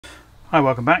Hi,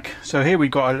 welcome back. So here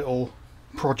we've got a little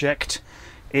project.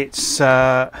 It's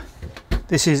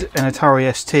this is an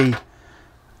Atari ST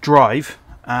drive.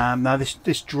 Now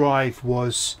this drive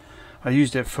was, I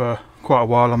used it for quite a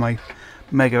while on my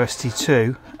Mega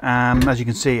ST2. As you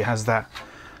can see, it has that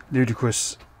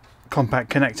ludicrous compact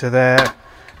connector there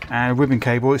and a ribbon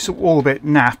cable. It's all a bit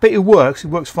naff, but it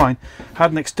works fine.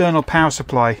 Had an external power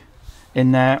supply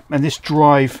in there, and this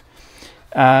drive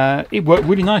it worked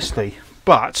really nicely,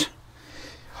 but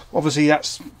obviously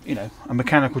that's, you know, a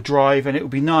mechanical drive, and it would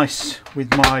be nice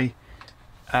with my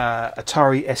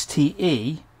Atari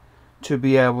STE to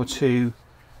be able to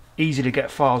easily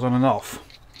get files on and off.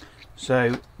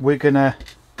 So we're gonna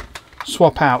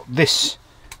swap out this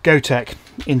GoTek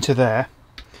into there.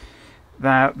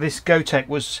 Now this GoTek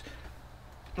was,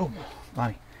 oh,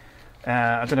 I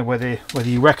don't know whether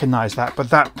you recognise that, but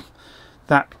that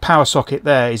power socket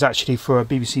there is actually for a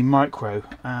BBC Micro,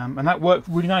 and that worked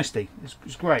really nicely.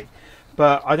 It's great,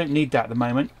 but I don't need that at the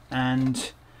moment,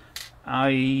 and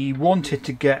I wanted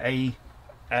to get a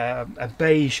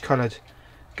beige coloured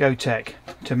GoTek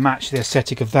to match the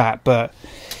aesthetic of that, but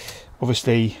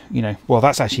obviously, you know, well,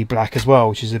 that's actually black as well,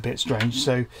 which is a bit strange.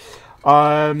 So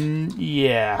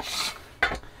yeah,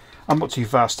 I'm not too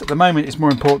fussed at the moment. It's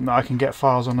more important that I can get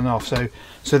files on and off. So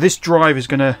this drive is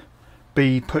going to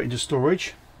be put into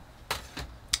storage,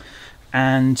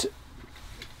 and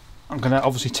I'm going to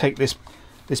obviously take this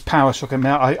power socket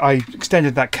now. I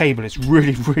extended that cable. It's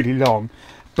really long,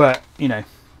 but you know,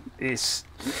 it's,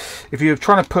 if you're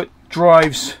trying to put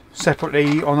drives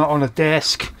separately on a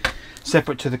desk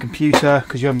separate to the computer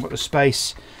because you haven't got the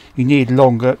space, you need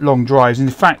long drives. In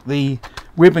fact, the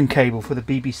ribbon cable for the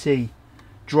BBC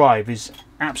drive is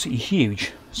absolutely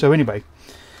huge. So anyway,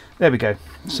 there we go.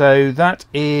 So that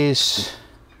is,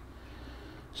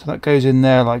 so that goes in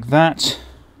there like that.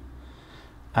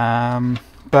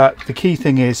 But the key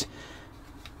thing is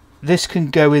this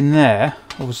can go in there.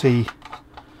 Obviously,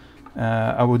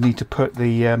 I would need to put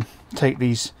the take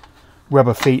these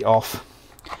rubber feet off.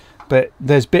 But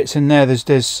there's bits in there.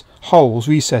 There's holes,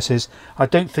 recesses. I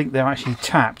don't think they're actually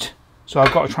tapped. So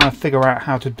I've got to try and figure out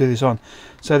how to do this on.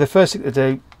 So the first thing to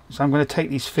do is I'm going to take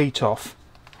these feet off,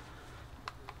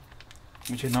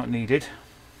 which are not needed.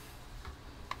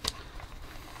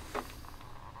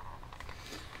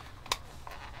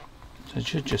 So it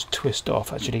should just twist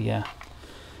off, actually, yeah.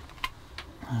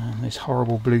 And this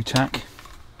horrible blue tack.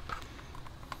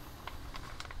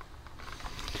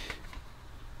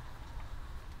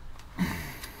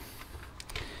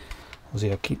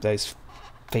 Obviously I'll keep those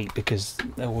feet because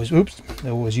they're always,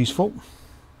 they're always useful.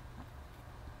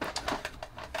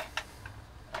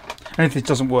 And if it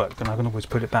doesn't work, then I can always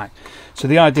put it back. So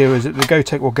the idea is that the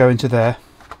GoTek will go into there,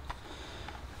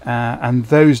 and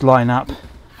those line up, and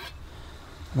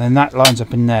then that lines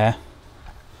up in there.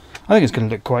 I think it's going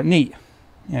to look quite neat.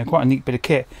 Yeah, quite a neat bit of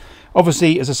kit.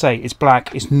 Obviously, as I say, it's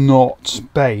black, it's not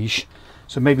beige,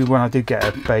 so maybe when I do get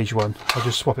a beige one, I'll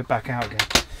just swap it back out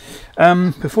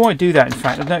again. Before I do that, in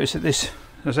fact, I've noticed that this,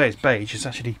 as I say, it's beige. It's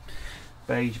actually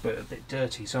beige but a bit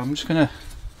dirty, so I'm just going to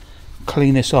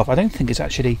clean this off. I don't think it's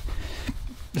actually,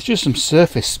 it's just some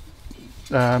surface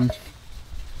dirt. I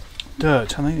don't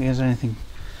think there's anything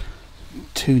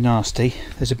too nasty.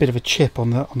 There's a bit of a chip on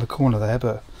the corner there,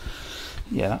 but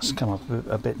yeah, that's come up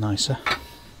a bit nicer.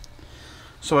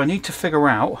 So I need to figure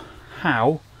out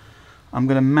how I'm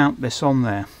going to mount this on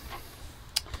there.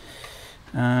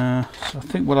 So I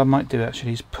think what I might do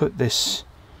actually is put this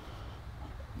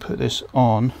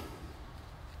on.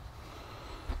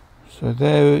 So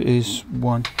there is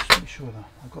one. Just make sure that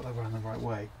I've got that around the right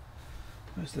way.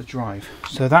 There's the drive.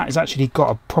 So that has actually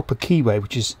got a proper keyway,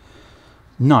 which is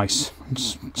nice and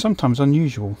sometimes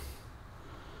unusual.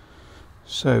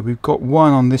 So we've got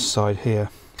one on this side here.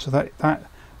 So that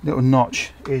little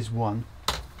notch is one,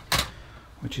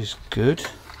 which is good.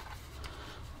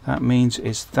 That means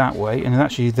it's that way, and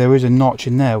actually there is a notch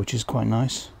in there, which is quite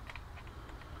nice.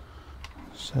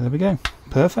 So there we go.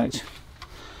 Perfect.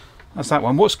 That's that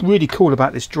one. What's really cool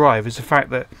about this drive is the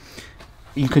fact that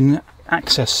you can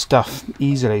access stuff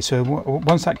easily. So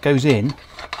once that goes in,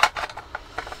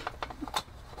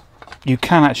 you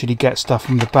can actually get stuff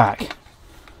from the back.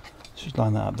 Just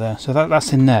line that up there. So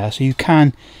that's in there. So you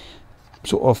can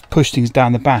sort of push things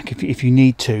down the back if you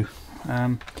need to.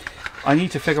 I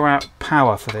need to figure out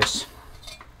power for this,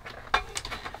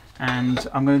 and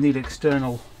I'm going to need an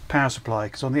external power supply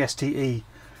because on the STE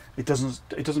it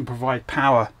doesn't provide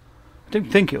power. I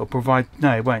don't think it will provide.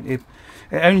 No, it won't. It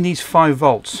only needs 5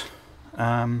 volts.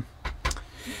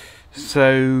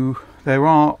 So there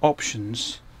are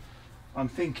options. I'm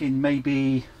thinking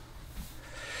maybe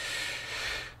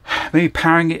maybe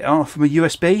powering it off from a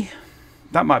USB.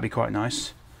 That might be quite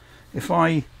nice. If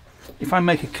I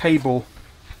make a cable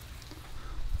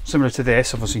similar to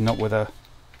this, obviously not with a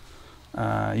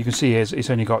you can see it's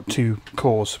only got 2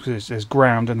 cores, because there's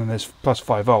ground and then there's plus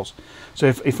 5 volts. So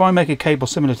if I make a cable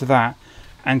similar to that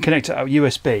and connect it up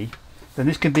USB, then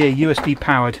this can be a USB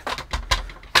powered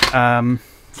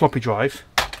floppy drive,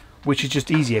 which is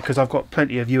just easier because I've got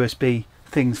plenty of USB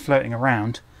things floating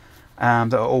around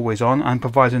that are always on, and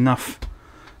provides enough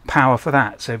power for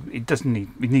that. So it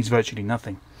needs virtually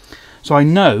nothing. So I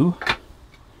know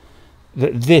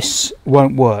that this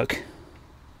won't work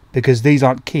because these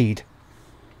aren't keyed.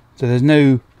 So there's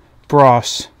no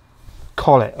brass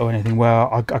collet or anything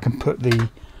where I can put the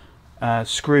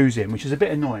screws in, which is a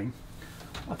bit annoying.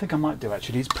 I think I might do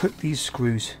actually is put these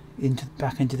screws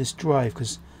back into this drive,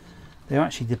 because they're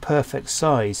actually the perfect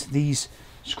size. These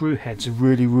screw heads are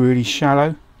really, really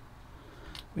shallow,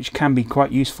 which can be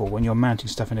quite useful when you're mounting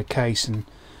stuff in a case and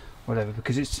whatever,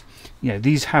 because it's, you know,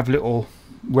 these have little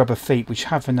rubber feet which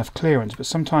have enough clearance, but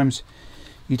sometimes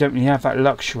you don't really have that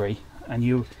luxury,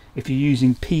 and if you're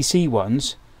using PC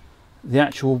ones, the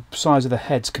actual size of the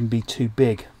heads can be too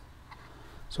big.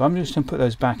 So I'm just going to put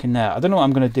those back in there. I don't know what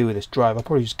I'm going to do with this drive. I'll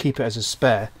probably just keep it as a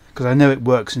spare, because I know it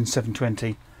works in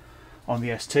 720 on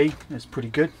the ST. It's pretty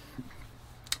good.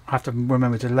 I have to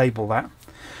remember to label that.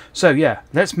 So yeah,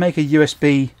 let's make a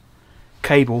USB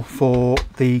cable for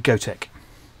the GoTek.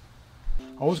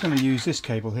 I was going to use this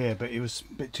cable here, but it was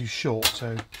a bit too short,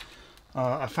 so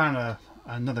I found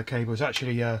another cable. It's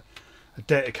actually a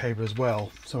data cable as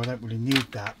well, so I don't really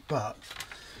need that, but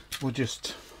we'll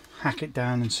just hack it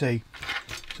down and see.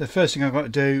 So the first thing I've got to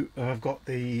do, I've got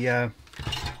the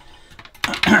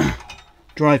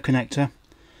drive connector,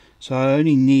 so I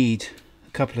only need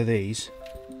a couple of these.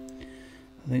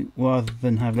 I think rather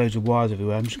than have loads of wires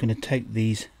everywhere, I'm just going to take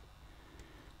these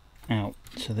out.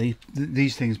 So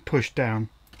these things push down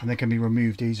and they can be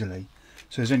removed easily.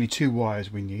 So there's only 2 wires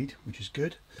we need, which is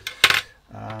good.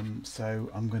 So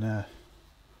I'm going to,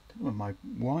 I don't know where my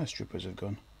wire strippers have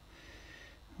gone.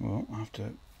 Well, I have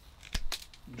to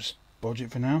just bodge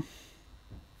it for now.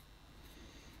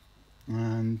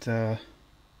 And spare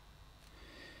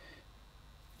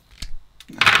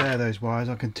those wires.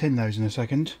 I can tin those in a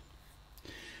second.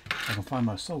 I can find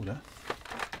my solder.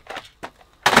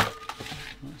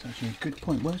 That's actually a good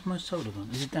point. Where's my solder gone?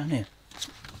 Is it down here?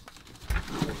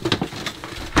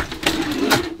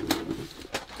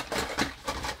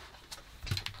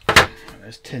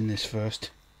 Let's tin this first,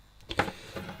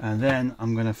 and then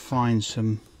I'm going to find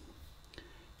some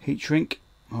heat shrink.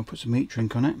 I'll put some heat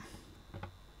shrink on it,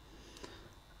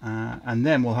 and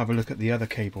then we'll have a look at the other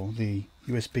cable, the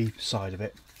USB side of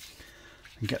it,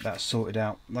 and get that sorted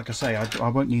out. Like I say, I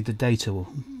won't need the data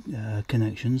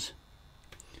connections.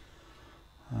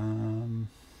 Not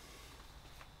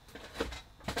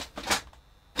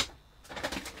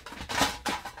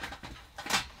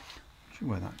sure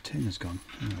where that tin has gone.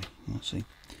 Anyway, let's see.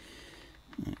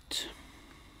 Right.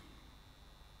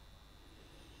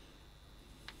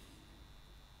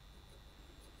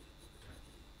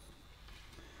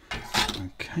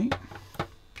 Okay.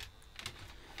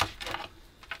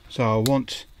 So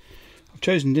I've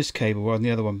chosen this cable rather than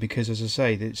the other one because, as I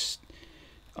say,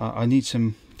 I need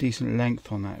some decent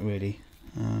length on that really.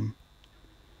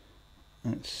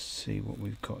 Let's see what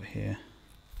we've got here.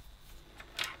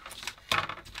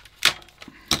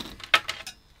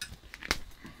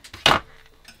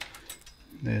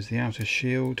 There's the outer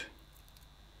shield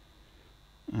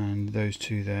and those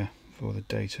 2 there for the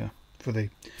data, for the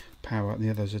power. The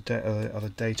others are other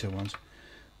data ones.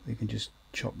 We can just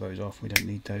chop those off, we don't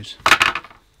need those.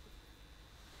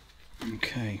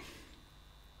 Okay,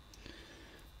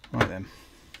 right then.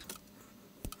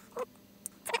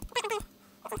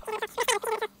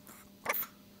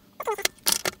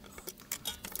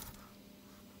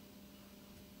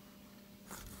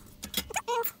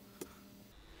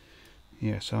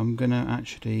 Yeah, so I'm going to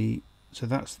actually, so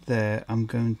that's there, I'm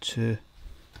going to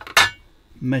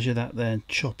measure that there and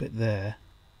chop it there,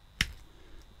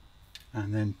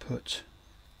 and then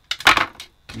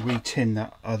re-tin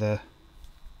that other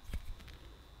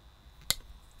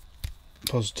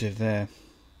positive there,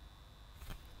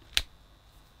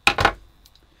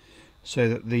 so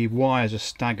that the wires are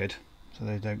staggered so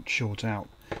they don't short out.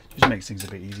 Just makes things a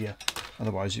bit easier.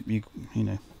 Otherwise you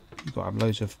know, you've got to have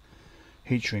loads of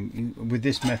heat shrink. With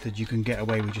this method you can get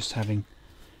away with just having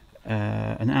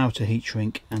an outer heat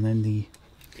shrink, and then the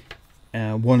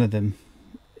one of the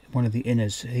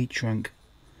inners heat shrunk.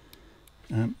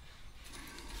 I'll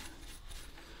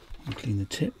clean the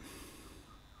tip.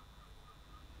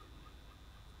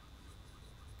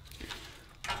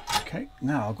 Okay,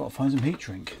 now I've got to find some heat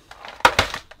shrink.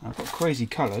 I've got crazy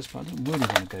colours, but I don't really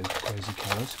want to go for crazy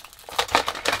colours.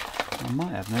 I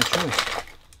might have no choice.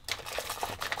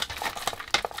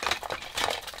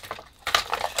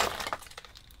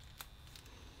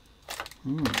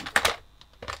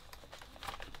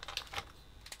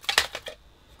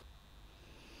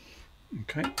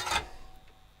 Okay.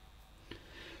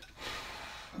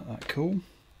 That cool.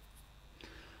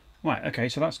 Right, okay,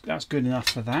 so that's good enough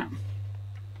for that.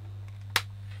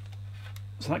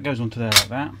 So that goes onto there like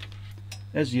that.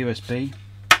 There's the USB.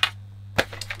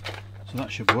 So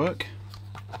that should work.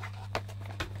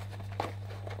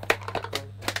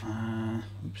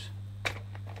 Oops.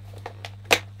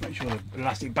 Make sure the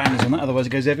elastic band is on that, otherwise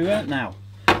it goes everywhere. Now,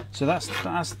 so that's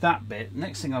that bit.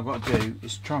 Next thing I've got to do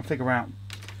is try and figure out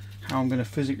how I'm going to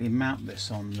physically mount this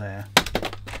on there.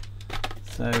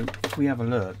 So if we have a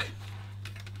look,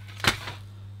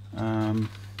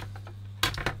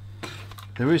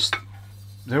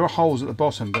 there are holes at the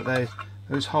bottom, but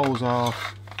those holes are,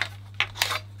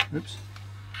 oops,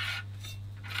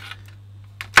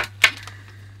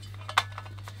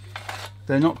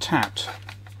 they're not tapped. So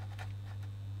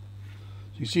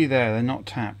you see there, they're not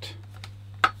tapped.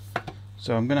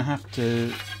 So I'm going to have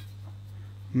to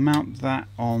mount that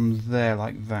on there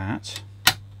like that,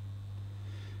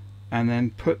 and then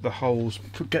put the holes,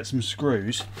 get some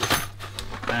screws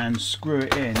and screw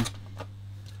it in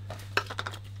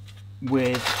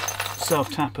with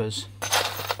self-tappers.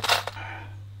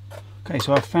 Okay,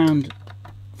 so I've found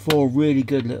 4 really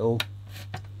good little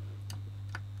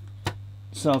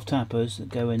self-tappers that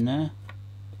go in there.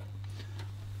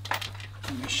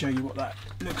 Let me show you what that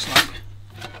looks like.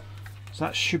 So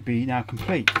that should be now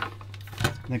complete.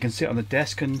 They can sit on the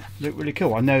desk and look really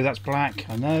cool. I know that's black,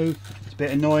 I know it's a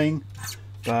bit annoying,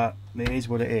 but it is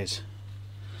what it is.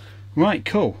 Right,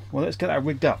 cool. Well, let's get that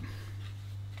rigged up.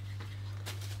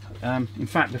 In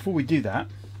fact, before we do that,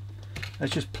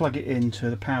 let's just plug it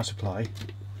into the power supply.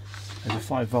 There's a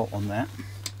 5 volt on that.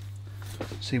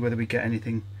 See whether we get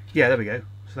anything. Yeah, there we go.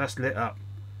 So that's lit up.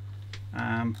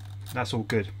 That's all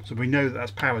good. So we know that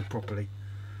that's powered properly.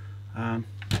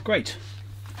 Great.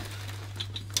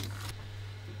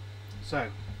 So,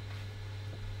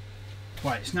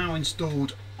 right, it's now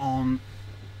installed on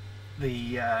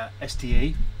the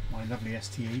STE, my lovely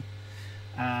STE.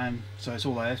 So it's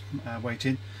all there,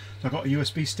 waiting. So I've got a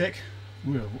USB stick,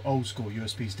 real old school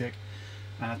USB stick,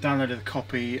 and I've downloaded a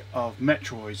copy of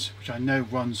Metroids, which I know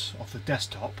runs off the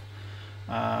desktop.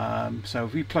 So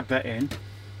if we plug that in,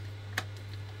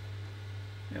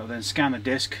 it'll then scan the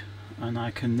disc, and I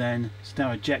can then, it's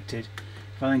now ejected.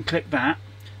 If I then click that,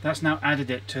 that's now added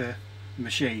it to the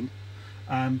machine.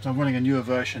 So I'm running a newer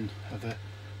version of the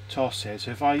TOS here.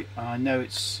 So if I know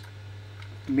it's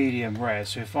medium res,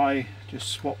 so if I just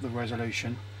swap the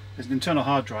resolution, there's an internal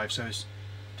hard drive, so it's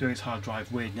doing its hard drive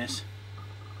weirdness.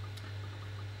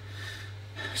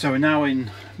 So we're now in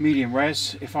medium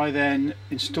res. If I then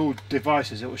install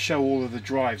devices, it will show all of the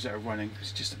drives that are running.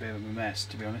 It's just a bit of a mess,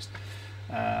 to be honest.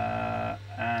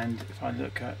 And if I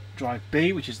look at drive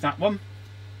B, which is that one,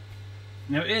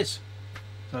 there it is.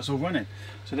 So that's all running.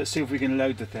 So let's see if we can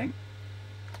load the thing,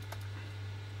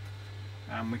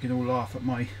 and we can all laugh at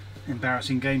my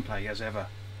embarrassing gameplay as ever.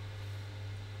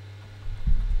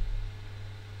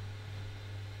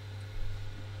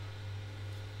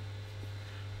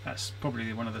 That's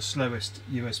probably one of the slowest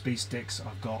USB sticks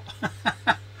I've got.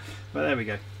 But there we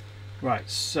go. Right,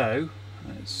 so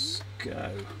let's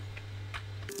go.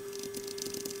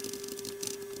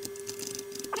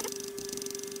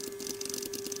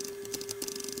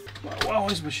 Wow,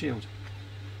 where's my shield?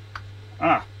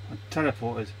 Ah, I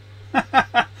teleported.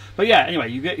 But yeah, anyway,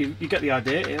 you get the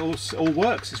idea. It all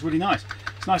works. It's really nice.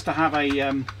 It's nice to have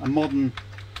a modern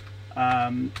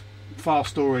file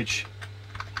storage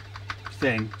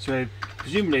thing. So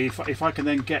presumably, if I can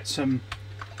then get some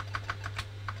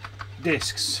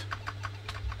discs,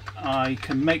 I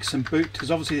can make some boot, because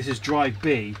obviously this is drive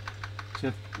B.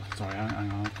 So sorry,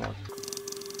 hang on, I've got.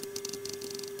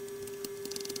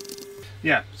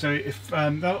 Yeah, so if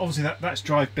obviously that's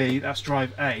drive B, that's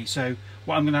drive A. So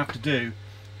what I'm going to have to do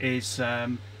is,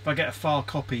 if I get a file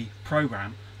copy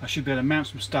program, I should be able to mount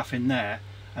some stuff in there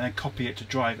and then copy it to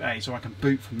drive A, so I can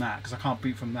boot from that, because I can't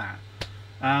boot from that.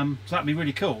 So that'd be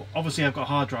really cool. Obviously I've got a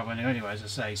hard drive on it anyway, as I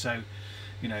say, so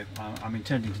you know, I'm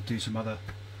intending to do some other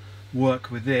work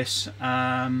with this,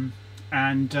 and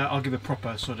I'll give a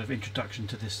proper sort of introduction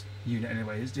to this unit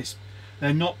anyway.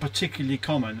 They're not particularly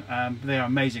common, they are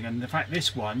amazing, and the fact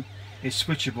this one is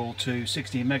switchable to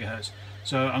 16 megahertz,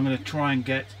 so I'm going to try and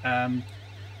get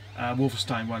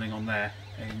Wolfenstein running on there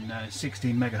in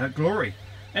 16 megahertz glory.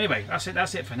 Anyway,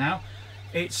 that's it for now.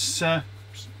 It's a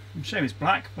shame it's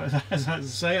black, but as I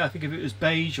say, I think if it was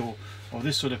beige or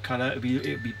this sort of colour, it'd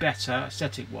be better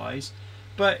aesthetic wise.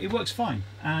 But it works fine,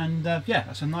 and yeah,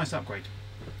 that's a nice upgrade.